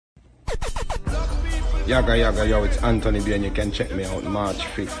Yaga yaga yo, it's Anthony B, and you can check me out March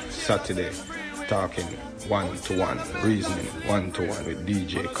 5th, Saturday, talking 1-to-1, reasoning 1-to-1 with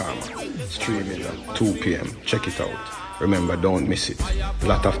DJ Kharma, streaming at 2 p.m. Check it out. Remember, don't miss it. A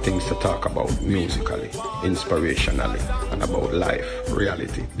lot of things to talk about musically, inspirationally, and about life,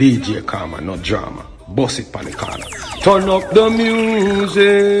 reality. DJ Kharma, no drama. Boss it pan the corner. Turn up the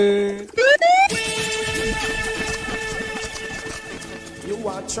music. You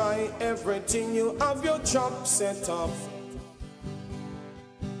are trying everything, you have your job set up.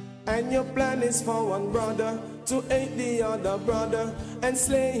 And your plan is for one brother to hate the other brother and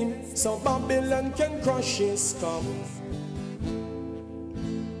slay him so Babylon can crush his cup.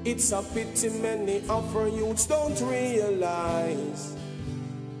 It's a pity many of our youths don't realize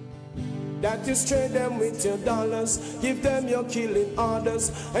that you trade them with your dollars, give them your killing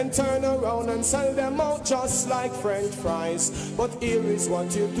orders, and turn around and sell them out just like French fries. But here is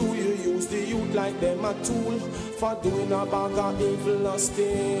what you do, you use the youth like them a tool for doing a bag of evil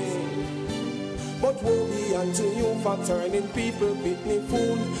lusting. But woe be unto you for turning people pitney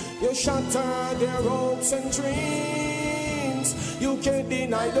fool. You shatter their hopes and dreams. You can't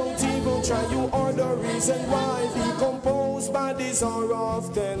deny, don't even try. You are the reason why decomposed bodies are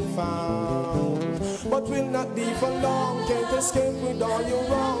often found. But will not be for long, can't escape with all your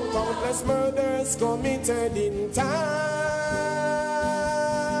wrong. Countless murders committed in towns.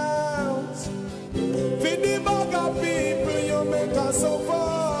 For the bag of people you make us suffer.